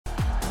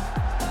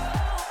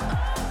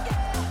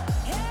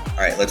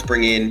All right, let's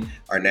bring in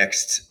our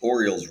next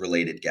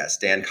Orioles-related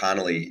guest, Dan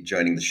Connolly,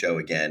 joining the show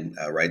again.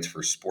 Writes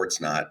for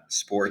Sportsnaut,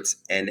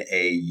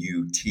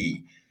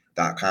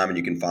 sportsnaut.com, and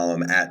you can follow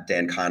him at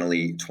Dan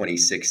Connolly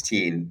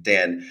 2016.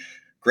 Dan,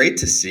 great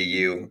to see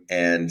you,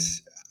 and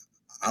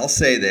I'll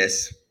say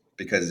this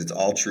because it's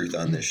all truth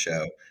on this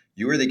show.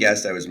 You were the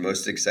guest I was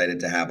most excited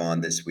to have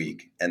on this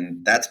week,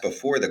 and that's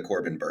before the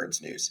Corbin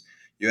Burnes news.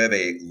 You have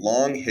a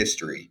long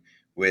history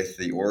with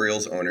the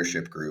Orioles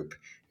ownership group,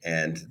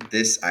 and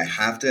this, I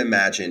have to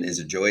imagine, is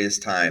a joyous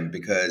time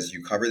because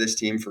you cover this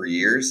team for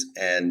years,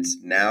 and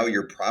now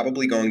you're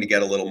probably going to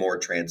get a little more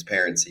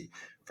transparency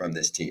from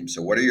this team.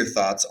 So what are your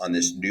thoughts on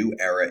this new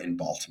era in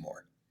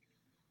Baltimore?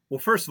 Well,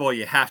 first of all,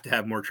 you have to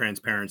have more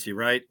transparency,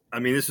 right? I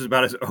mean, this is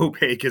about as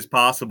opaque as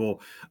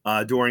possible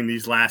during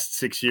these last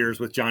 6 years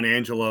with John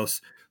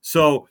Angelos.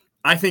 So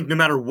I think no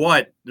matter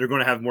what, they're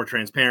going to have more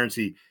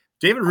transparency.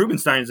 David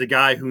Rubenstein is a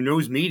guy who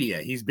knows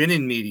media. He's been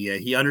in media.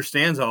 He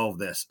understands all of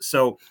this.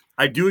 So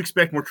I do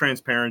expect more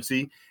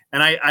transparency,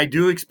 and I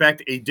do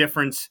expect a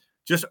difference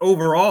just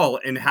overall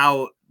in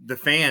how the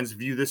fans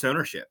view this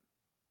ownership.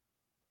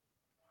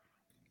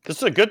 This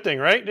is a good thing,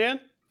 right, Dan?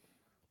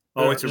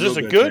 Oh, it's a real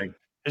good thing.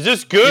 Is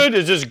this good?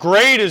 Is this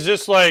great? Is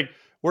this like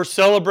we're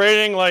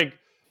celebrating like,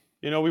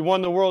 we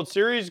won the World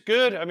Series?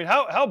 Good. I mean,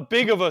 how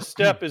big of a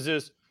step is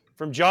this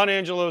from John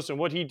Angelos and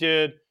what he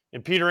did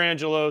and Peter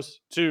Angelos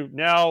to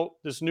now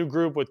this new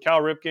group with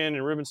Cal Ripken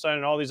and Rubenstein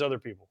and all these other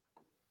people?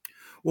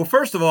 Well,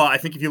 first of all, I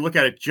think if you look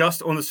at it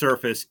just on the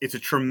surface, it's a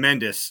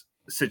tremendous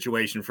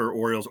situation for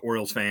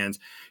Orioles fans.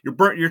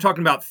 You're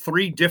talking about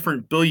 3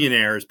 different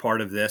billionaires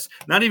part of this,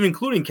 not even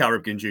including Cal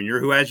Ripken Jr.,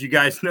 who, as you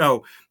guys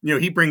know,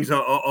 he brings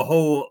a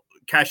whole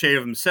cachet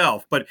of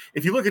himself. But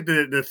if you look at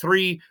the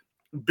 3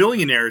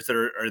 billionaires that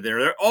are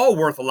there, they're all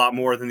worth a lot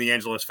more than the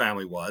Angelos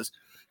family was.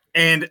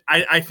 And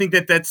I think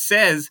that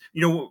says,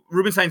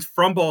 Rubenstein's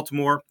from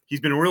Baltimore. He's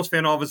been an Orioles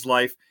fan all of his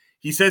life.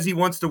 He says he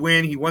wants to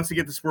win. He wants to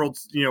get this a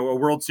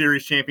World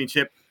Series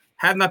championship.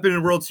 Have not been in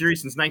a World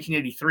Series since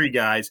 1983,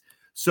 guys.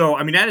 So,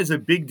 I mean, that is a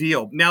big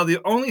deal. Now, the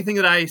only thing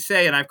that I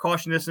say, and I've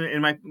cautioned this in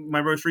my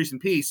most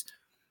recent piece,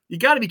 you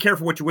got to be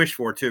careful what you wish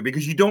for, too,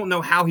 because you don't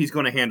know how he's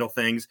going to handle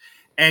things,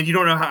 and you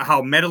don't know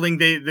how meddling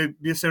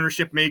this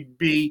ownership may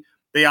be.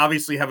 They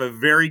obviously have a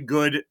very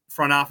good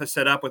front office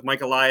set up with Mike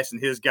Elias and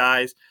his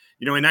guys.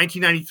 In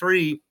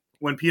 1993,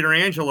 when Peter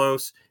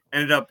Angelos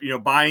ended up,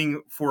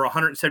 buying for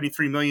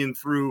 $173 million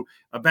through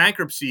a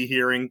bankruptcy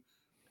hearing,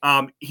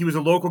 he was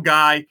a local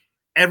guy.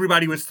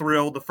 Everybody was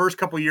thrilled. The first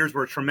couple of years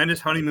were a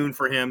tremendous honeymoon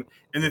for him,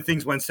 and then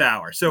things went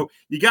sour. So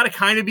you got to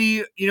kind of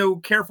be,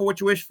 careful what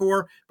you wish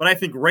for. But I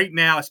think right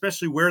now,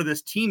 especially where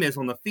this team is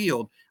on the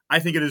field, I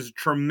think it is a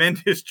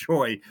tremendous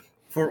joy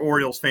for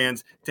Orioles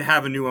fans to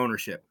have a new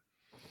ownership.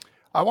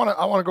 I want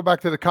to go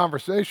back to the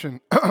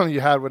conversation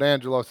you had with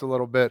Angelos a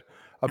little bit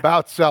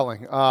about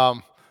selling.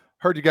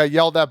 Heard you got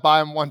yelled at by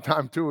him one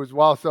time too as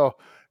well. So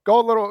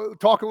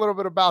talk a little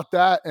bit about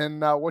that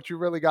and what you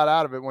really got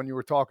out of it when you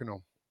were talking to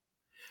him.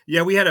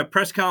 Yeah, we had a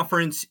press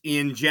conference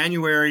in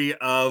January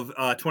of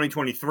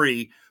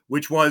 2023,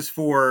 which was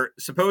for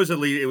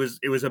supposedly it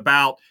was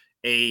about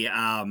a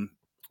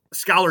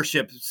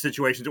scholarship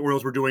situation the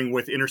Orioles were doing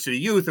with inner city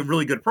youth, a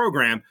really good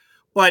program.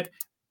 But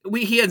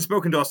he hadn't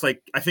spoken to us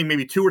like I think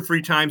maybe 2 or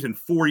 3 times in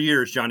 4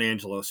 years, John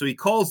Angelo. So he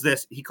calls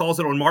it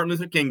on Martin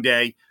Luther King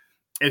Day.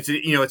 It's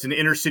an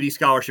inner city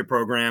scholarship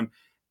program,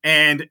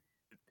 and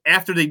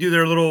after they do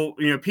their little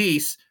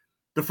piece,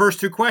 the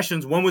first 2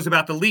 questions, one was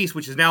about the lease,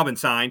 which has now been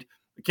signed.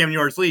 Camden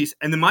Yards lease.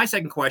 And then my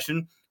second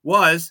question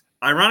was,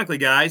 ironically,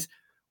 guys,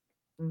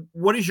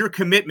 what is your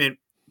commitment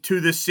to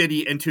this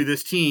city and to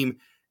this team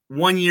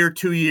 1 year,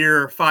 2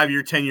 year, 5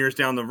 year, 10 years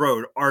down the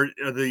road? Are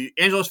the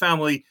Angelos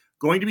family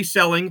going to be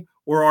selling,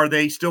 or are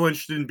they still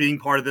interested in being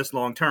part of this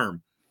long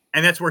term?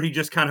 And that's where he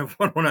just kind of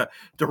went on a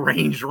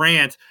deranged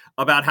rant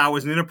about how it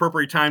was an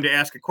inappropriate time to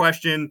ask a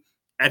question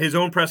at his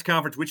own press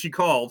conference, which he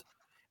called,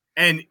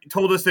 and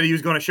told us that he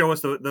was going to show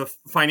us the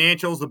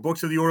financials, the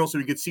books of the Orioles, so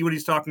we could see what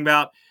he's talking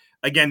about.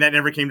 Again, that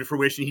never came to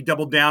fruition. He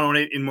doubled down on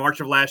it in March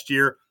of last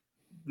year.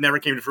 Never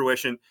came to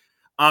fruition.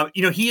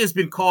 He has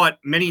been caught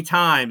many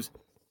times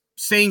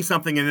saying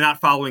something and not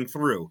following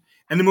through.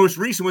 And the most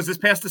recent was this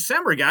past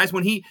December, guys,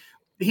 when he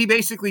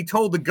basically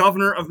told the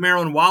governor of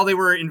Maryland while they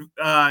were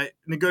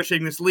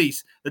negotiating this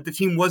lease that the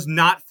team was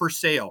not for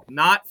sale,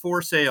 when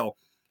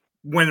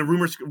the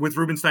rumors with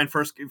Rubenstein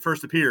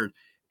first appeared.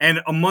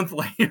 And a month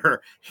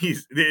later,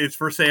 it's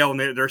for sale and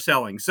they're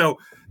selling. So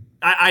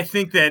I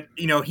think that,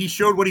 he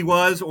showed what he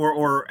was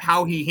or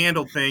how he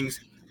handled things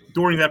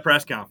during that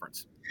press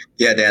conference.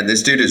 Yeah, Dan,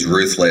 this dude is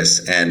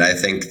ruthless. And I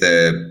think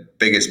the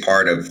biggest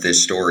part of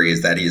this story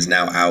is that he is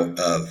now out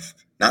of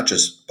not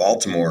just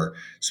Baltimore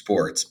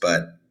sports,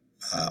 but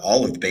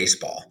all of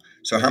baseball.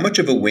 So how much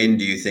of a win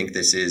do you think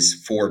this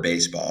is for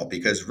baseball?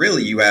 Because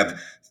really you have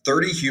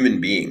 30 human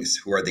beings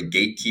who are the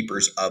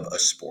gatekeepers of a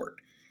sport.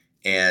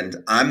 And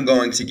I'm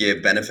going to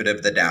give benefit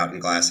of the doubt and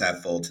glass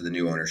half full to the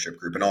new ownership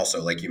group. And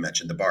also, like you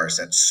mentioned, the bar is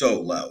set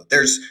so low.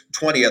 There's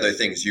 20 other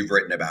things you've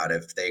written about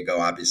if they go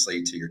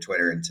obviously to your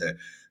Twitter and to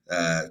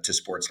to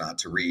Sportsnaut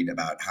to read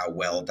about how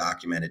well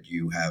documented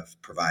you have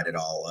provided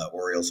all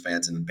Orioles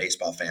fans and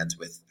baseball fans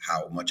with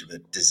how much of a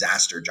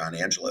disaster John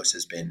Angelos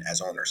has been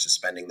as owner,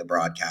 suspending the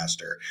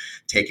broadcaster,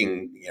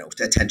 taking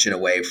attention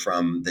away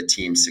from the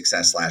team's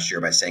success last year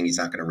by saying he's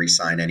not going to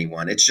re-sign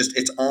anyone.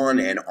 It's on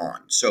and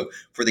on. So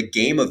for the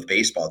game of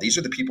baseball, these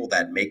are the people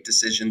that make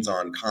decisions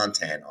on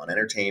content, on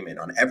entertainment,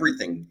 on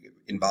everything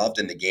involved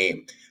in the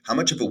game. How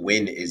much of a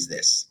win is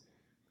this?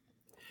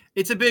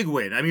 It's a big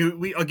win. I mean,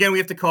 we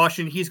have to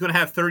caution, he's going to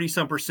have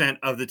 30-some%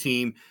 of the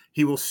team.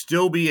 He will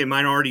still be a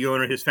minority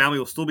owner. His family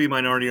will still be a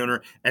minority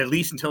owner, at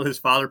least until his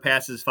father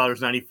passes. His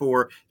father's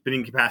 94, been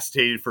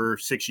incapacitated for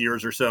 6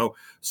 years or so.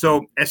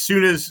 So as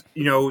soon as,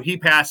 he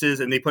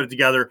passes and they put it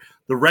together,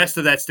 the rest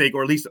of that stake,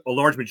 or at least a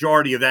large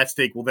majority of that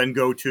stake, will then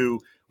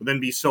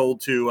be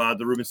sold to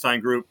the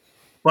Rubenstein Group.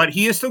 But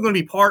he is still going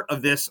to be part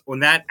of this on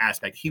that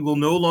aspect. He will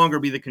no longer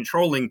be the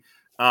controlling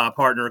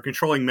partner, a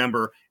controlling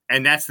member,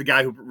 and that's the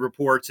guy who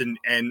reports and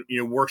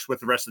works with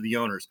the rest of the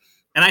owners.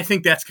 And I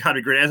think that's got to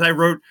be great. As I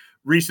wrote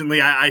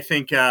recently, I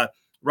think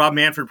Rob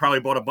Manfred probably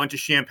bought a bunch of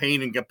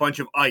champagne and a bunch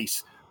of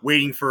ice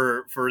waiting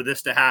for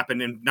this to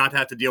happen and not to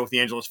have to deal with the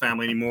Angelos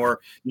family anymore.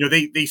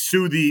 They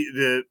sued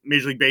the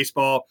Major League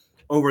Baseball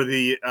over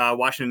the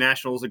Washington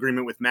Nationals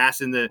agreement with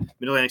Masson, the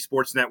Mid-Atlantic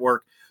Sports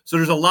Network. So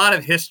there's a lot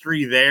of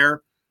history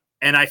there.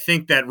 And I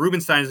think that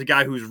Rubenstein is a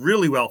guy who's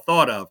really well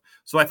thought of.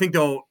 So I think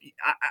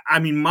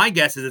my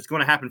guess is it's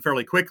going to happen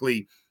fairly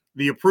quickly,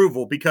 the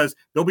approval, because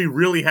they'll be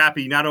really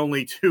happy not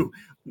only to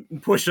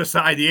push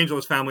aside the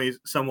Angelos family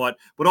somewhat,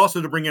 but also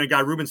to bring in a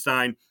guy,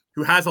 Rubenstein,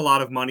 who has a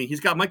lot of money.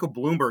 He's got Michael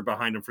Bloomberg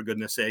behind him, for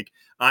goodness sake,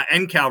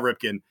 and Cal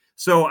Ripken.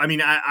 So,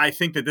 I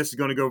think that this is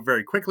going to go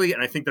very quickly,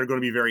 and I think they're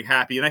going to be very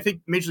happy. And I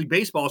think Major League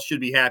Baseball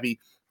should be happy,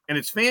 and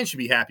its fans should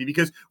be happy,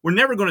 because we're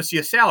never going to see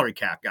a salary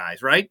cap,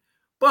 guys, right?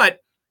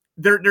 But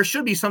there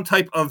should be some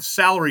type of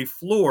salary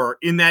floor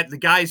in that the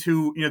guys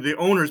who, the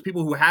owners,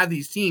 people who have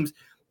these teams,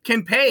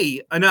 can pay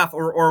enough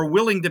or are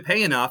willing to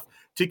pay enough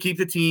to keep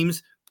the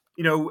teams,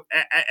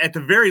 at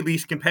the very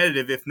least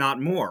competitive, if not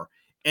more.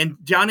 And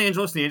John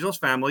Angelos and the Angelos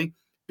family,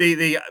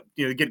 they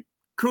get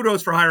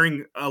kudos for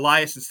hiring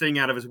Elias and staying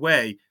out of his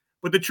way.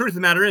 But the truth of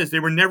the matter is they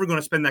were never going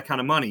to spend that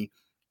kind of money.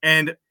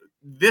 And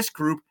this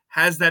group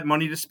has that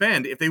money to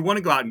spend if they want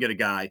to go out and get a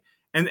guy.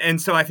 And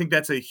so I think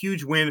that's a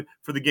huge win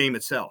for the game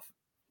itself.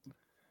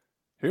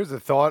 Here's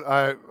a thought.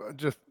 I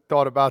just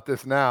thought about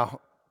this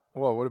now.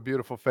 Whoa, what a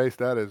beautiful face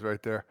that is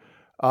right there.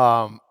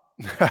 Are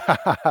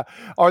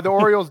the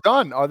Orioles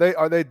done? Are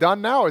they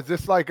done now? Is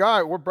this like, all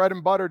right, we're bread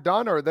and butter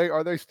done, or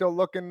are they still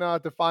looking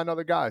to find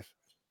other guys?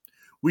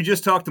 We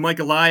just talked to Mike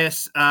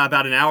Elias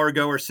about an hour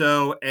ago or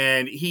so,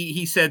 and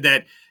he said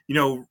that,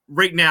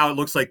 right now it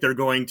looks like they're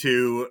going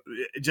to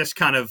just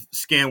kind of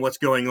scan what's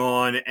going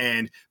on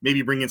and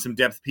maybe bring in some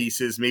depth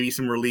pieces, maybe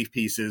some relief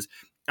pieces.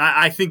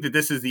 I think that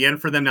this is the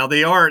end for them. Now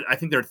I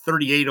think they're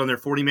 38 on their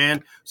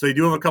 40-man, so they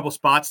do have a couple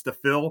spots to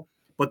fill,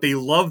 but they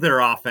love their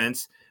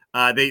offense.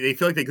 They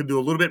feel like they could do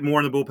a little bit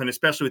more in the bullpen,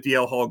 especially with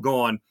DL Hall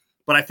gone.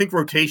 But I think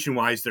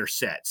rotation-wise, they're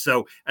set.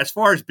 So as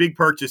far as big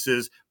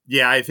purchases,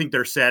 yeah, I think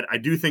they're set. I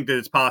do think that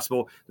it's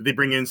possible that they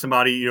bring in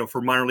somebody,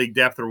 for minor league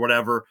depth or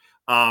whatever,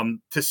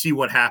 to see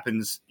what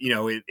happens,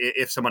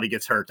 if somebody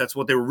gets hurt. That's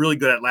what they were really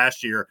good at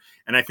last year,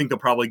 and I think they'll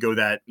probably go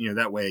that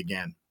way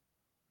again.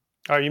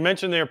 All right, you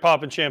mentioned they were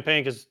popping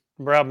champagne because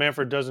Rob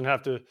Manfred doesn't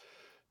have to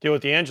deal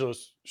with the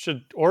Angelos.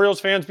 Should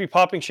Orioles fans be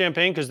popping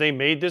champagne because they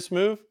made this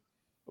move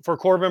for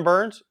Corbin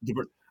Burns?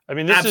 I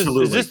mean,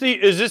 is this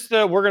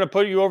the we're going to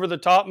put you over the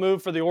top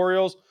move for the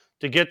Orioles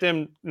to get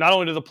them not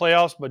only to the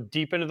playoffs but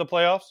deep into the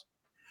playoffs?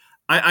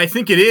 I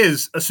think it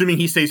is, assuming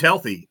he stays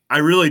healthy. I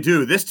really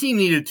do. This team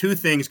needed two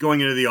things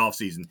going into the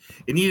offseason.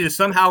 It needed to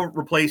somehow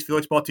replace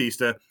Felix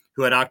Bautista,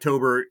 who had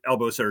October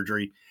elbow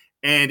surgery,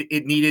 and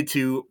it needed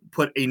to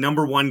put a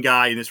number one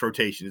guy in this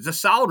rotation. It's a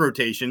solid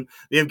rotation.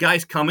 They have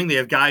guys coming. They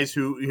have guys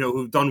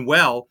who've done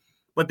well,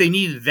 but they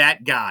needed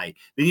that guy.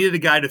 They needed a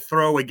guy to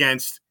throw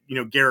against,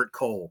 Garrett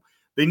Cole.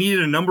 They needed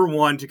a number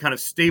one to kind of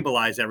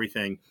stabilize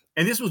everything.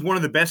 And this was one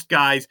of the best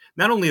guys,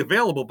 not only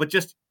available, but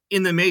just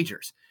in the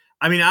majors.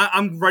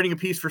 I'm writing a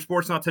piece for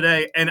Sportsnaut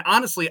today, and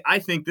honestly, I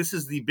think this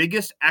is the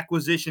biggest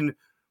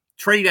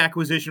trade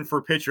acquisition for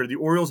a pitcher the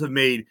Orioles have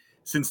made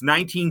since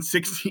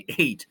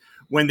 1968,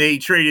 when they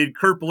traded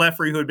Kurt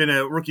Blefary, who had been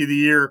a Rookie of the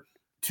Year,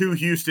 to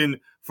Houston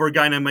for a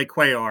guy named Mike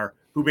Cuellar,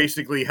 who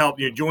basically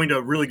helped, joined a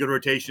really good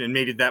rotation and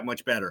made it that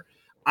much better.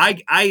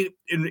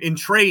 In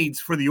trades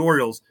for the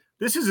Orioles,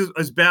 this is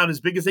about as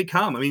big as they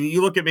come.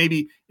 You look at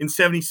maybe in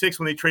 76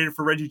 when they traded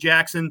for Reggie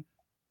Jackson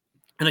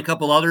and a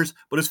couple others,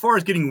 but as far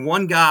as getting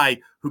one guy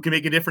who can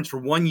make a difference for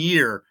 1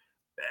 year,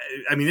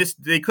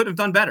 they couldn't have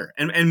done better.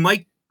 And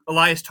Mike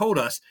Elias told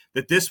us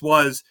that this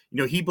was,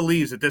 he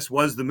believes that this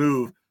was the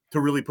move to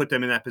really put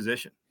them in that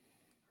position.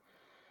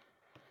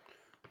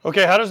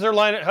 Okay, how does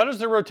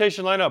their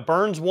rotation line up?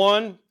 Burns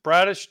 1,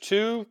 Bradish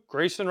 2,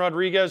 Grayson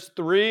Rodriguez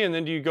 3, and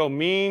then do you go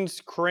Means,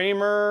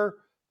 Kramer?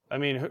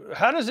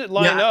 How does it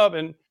line up?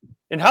 And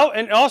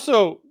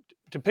also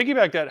to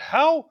piggyback that,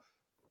 how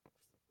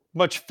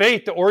much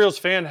faith the Orioles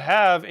fan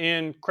have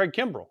in Craig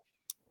Kimbrell.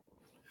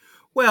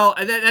 Well,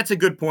 that's a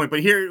good point.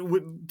 But here,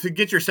 to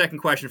get your second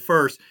question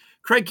first,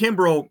 Craig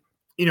Kimbrell,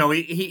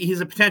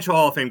 he's a potential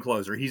Hall of Fame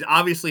closer. He's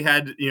obviously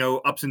had,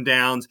 ups and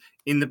downs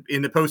in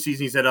the postseason.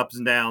 He's had ups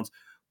and downs.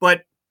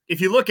 But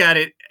if you look at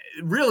it,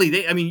 really,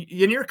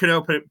 Yanier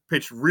Cano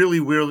pitched really,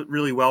 really,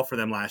 really well for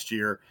them last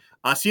year.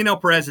 Cionel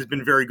Perez has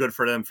been very good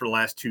for them for the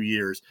last 2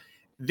 years.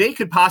 They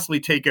could possibly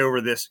take over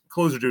this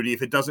closer duty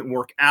if it doesn't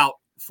work out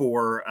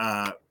for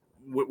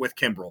with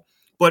Kimbrell.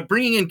 But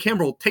bringing in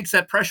Kimbrell takes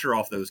that pressure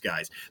off those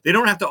guys. They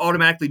don't have to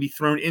automatically be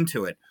thrown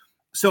into it.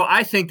 So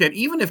I think that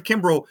even if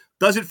Kimbrell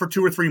does it for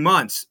 2 or 3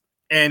 months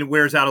and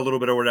wears out a little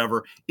bit or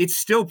whatever, it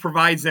still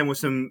provides them with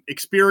some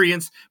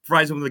experience,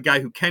 provides them with a guy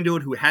who can do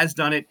it, who has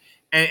done it,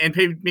 and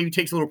maybe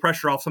takes a little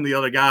pressure off some of the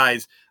other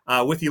guys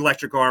with the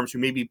electric arms who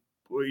maybe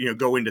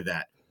go into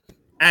that.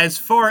 As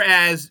far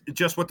as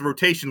just what the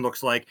rotation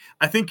looks like,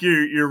 I think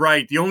you're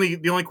right. The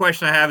only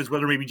question I have is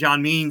whether maybe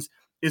John Means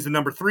is the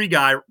number 3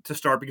 guy to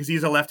start because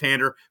he's a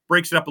left-hander,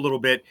 breaks it up a little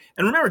bit.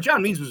 And remember,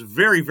 John Means was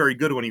very, very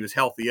good when he was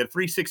healthy. He had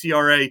 3.6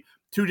 ERA,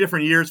 2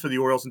 different years for the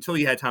Orioles until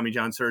he had Tommy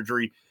John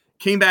surgery.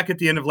 Came back at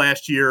the end of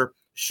last year,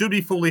 should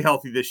be fully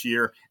healthy this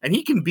year, and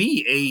he can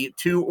be a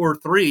 2 or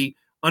 3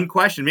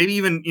 unquestioned, maybe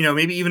even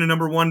a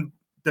number 1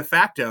 de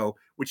facto,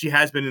 which he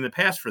has been in the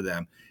past for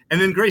them. And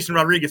then Grayson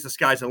Rodriguez, the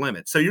sky's the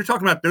limit. So you're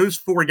talking about those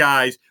 4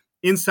 guys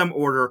in some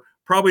order,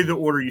 probably the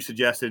order you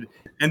suggested.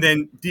 And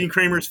then Dean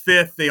Kramer's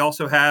 5th. They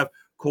also have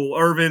Cole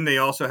Irvin. They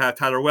also have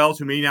Tyler Wells,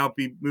 who may now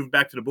be moved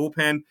back to the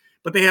bullpen.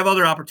 But they have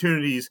other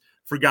opportunities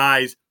for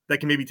guys that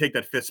can maybe take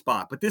that 5th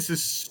spot. But this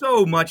is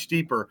so much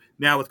deeper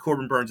now with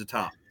Corbin Burns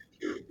atop.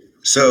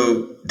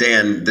 So,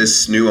 Dan,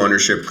 this new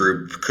ownership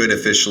group could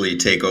officially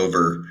take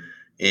over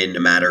in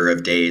a matter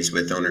of days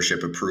with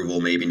ownership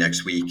approval maybe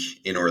next week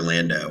in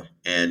Orlando.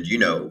 And,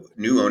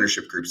 new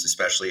ownership groups,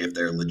 especially if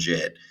they're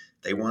legit,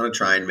 they want to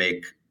try and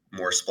make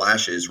more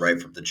splashes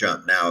right from the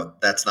jump. Now,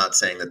 that's not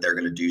saying that they're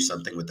going to do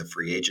something with the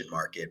free agent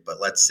market,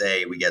 but let's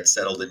say we get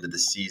settled into the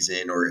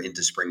season or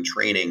into spring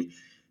training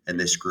and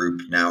this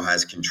group now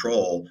has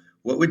control.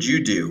 What would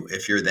you do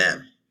if you're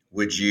them?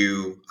 Would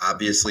you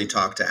obviously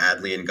talk to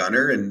Adley and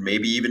Gunnar and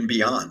maybe even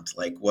beyond?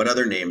 Like, what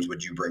other names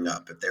would you bring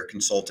up if they're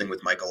consulting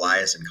with Mike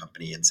Elias and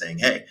company and saying,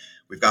 hey,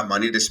 we've got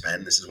money to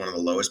spend. This is one of the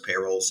lowest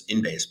payrolls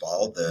in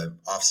baseball. The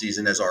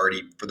offseason has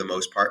already, for the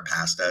most part,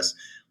 passed us.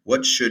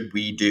 What should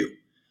we do?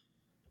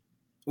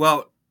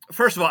 Well,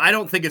 first of all, I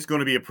don't think it's going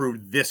to be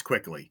approved this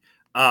quickly.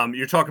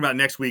 You're talking about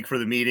next week for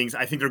the meetings.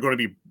 I think they're going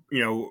to be,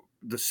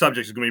 the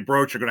subject is going to be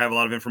broached. You're going to have a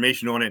lot of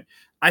information on it.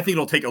 I think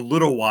it'll take a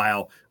little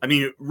while. I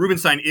mean,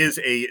 Rubenstein is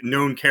a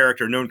known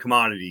character, known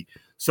commodity.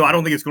 So I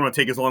don't think it's going to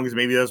take as long as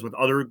maybe it does with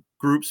other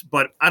groups,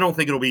 but I don't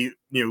think it'll be,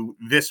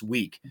 this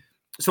week.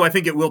 So I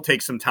think it will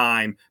take some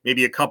time,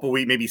 maybe a couple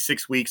weeks, maybe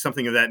 6 weeks,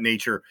 something of that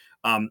nature.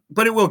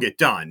 But it will get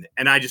done.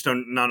 And I just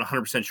am not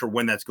 100% sure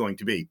when that's going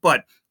to be.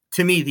 But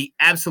to me, the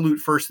absolute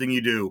first thing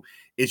you do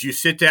is you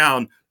sit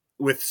down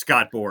with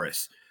Scott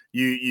Boras,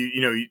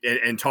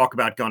 and talk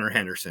about Gunnar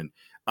Henderson.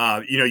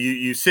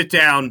 You sit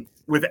down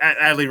with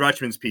Adley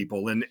Rutschman's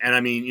people, and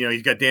I mean,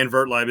 you've got Dan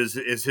Vertleib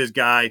is his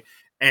guy,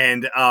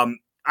 and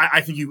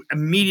I think you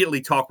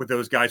immediately talk with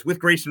those guys, with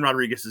Grayson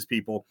Rodriguez's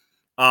people,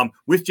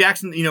 with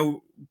Jackson.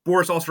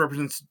 Boras also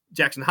represents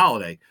Jackson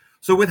Holiday,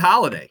 so with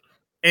Holiday,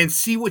 and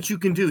see what you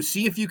can do.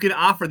 See if you can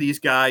offer these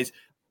guys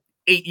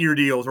 8-year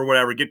deals or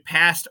whatever, get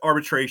past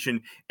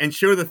arbitration and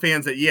show the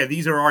fans that, yeah,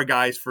 these are our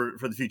guys for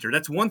the future.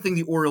 That's one thing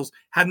the Orioles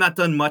have not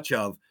done much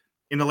of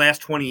in the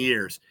last 20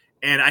 years.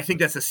 And I think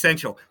that's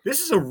essential.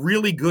 This is a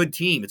really good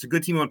team. It's a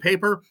good team on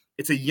paper.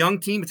 It's a young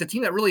team. It's a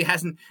team that really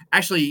hasn't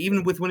actually,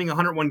 even with winning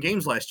 101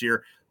 games last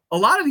year, a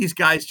lot of these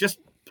guys just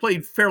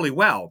played fairly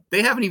well.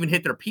 They haven't even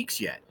hit their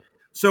peaks yet.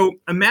 So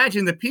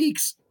imagine the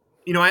peaks.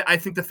 I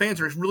think the fans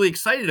are really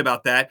excited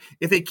about that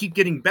if they keep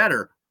getting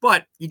better.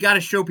 But you got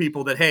to show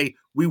people that, hey,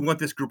 we want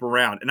this group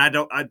around.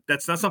 And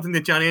that's not something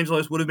that John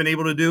Angelos would have been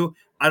able to do,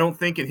 I don't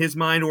think, in his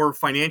mind or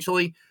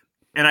financially.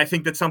 And I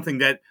think that's something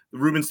that the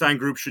Rubenstein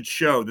group should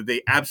show that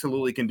they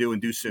absolutely can do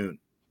and do soon.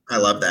 I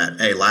love that.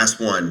 Hey, last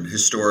one,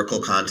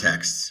 historical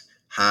context.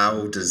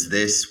 How does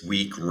this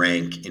week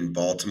rank in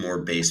Baltimore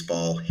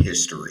baseball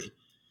history?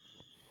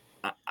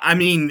 I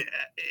mean,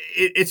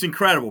 it's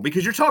incredible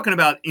because you're talking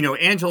about,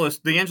 Angelos.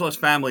 The Angelos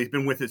family has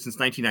been with it since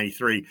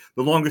 1993,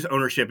 the longest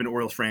ownership in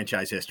Orioles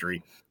franchise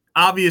history.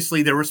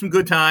 Obviously, there were some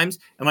good times,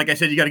 and like I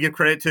said, you got to give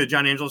credit to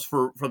John Angelos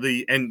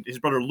and his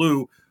brother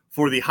Lou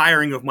for the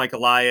hiring of Mike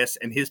Elias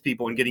and his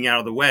people and getting out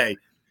of the way.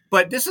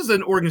 But this is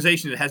an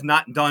organization that has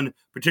not done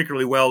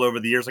particularly well over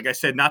the years. Like I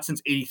said, not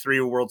since '83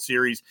 a World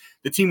Series.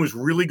 The team was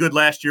really good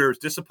last year. It was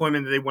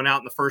disappointment that they went out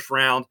in the first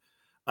round.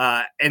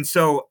 And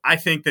so I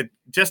think that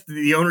just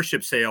the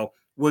ownership sale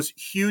was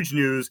huge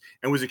news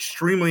and was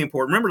extremely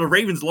important. Remember, the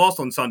Ravens lost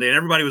on Sunday and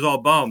everybody was all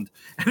bummed.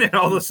 And then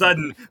all of a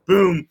sudden,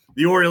 boom,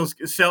 the Orioles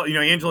sell,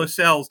 Angelos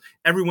sells,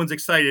 everyone's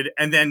excited.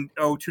 And then,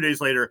 2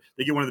 days later,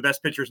 they get one of the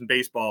best pitchers in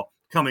baseball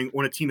coming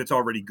on a team that's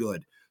already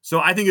good. So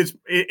I think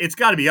it's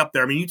got to be up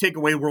there. I mean, you take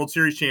away World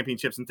Series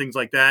championships and things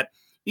like that,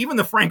 even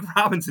the Frank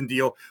Robinson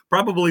deal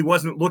probably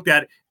wasn't looked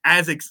at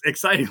as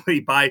excitingly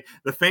by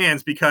the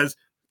fans because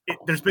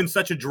there's been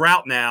such a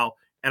drought now,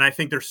 and I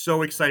think they're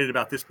so excited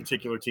about this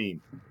particular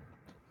team.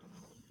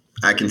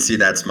 I can see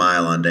that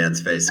smile on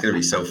Dan's face. It's going to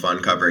be so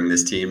fun covering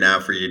this team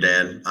now for you,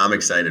 Dan. I'm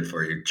excited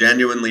for you.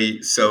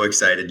 Genuinely so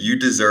excited. You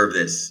deserve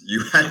this.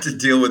 You had to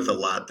deal with a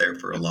lot there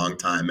for a long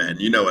time, man.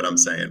 You know what I'm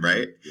saying,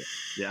 right?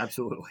 Yeah,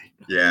 absolutely.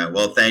 Yeah,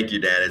 well, thank you,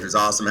 Dan. It was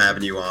awesome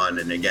having you on.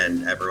 And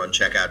again, everyone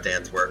check out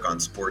Dan's work on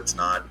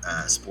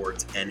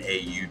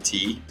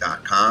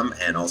sportsnaut.com,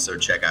 and also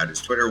check out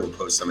his Twitter. We'll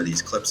post some of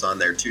these clips on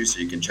there too, so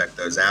you can check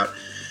those out.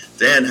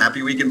 Dan,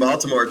 happy week in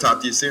Baltimore.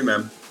 Talk to you soon,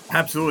 man.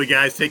 Absolutely,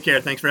 guys. Take care.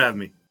 Thanks for having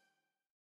me.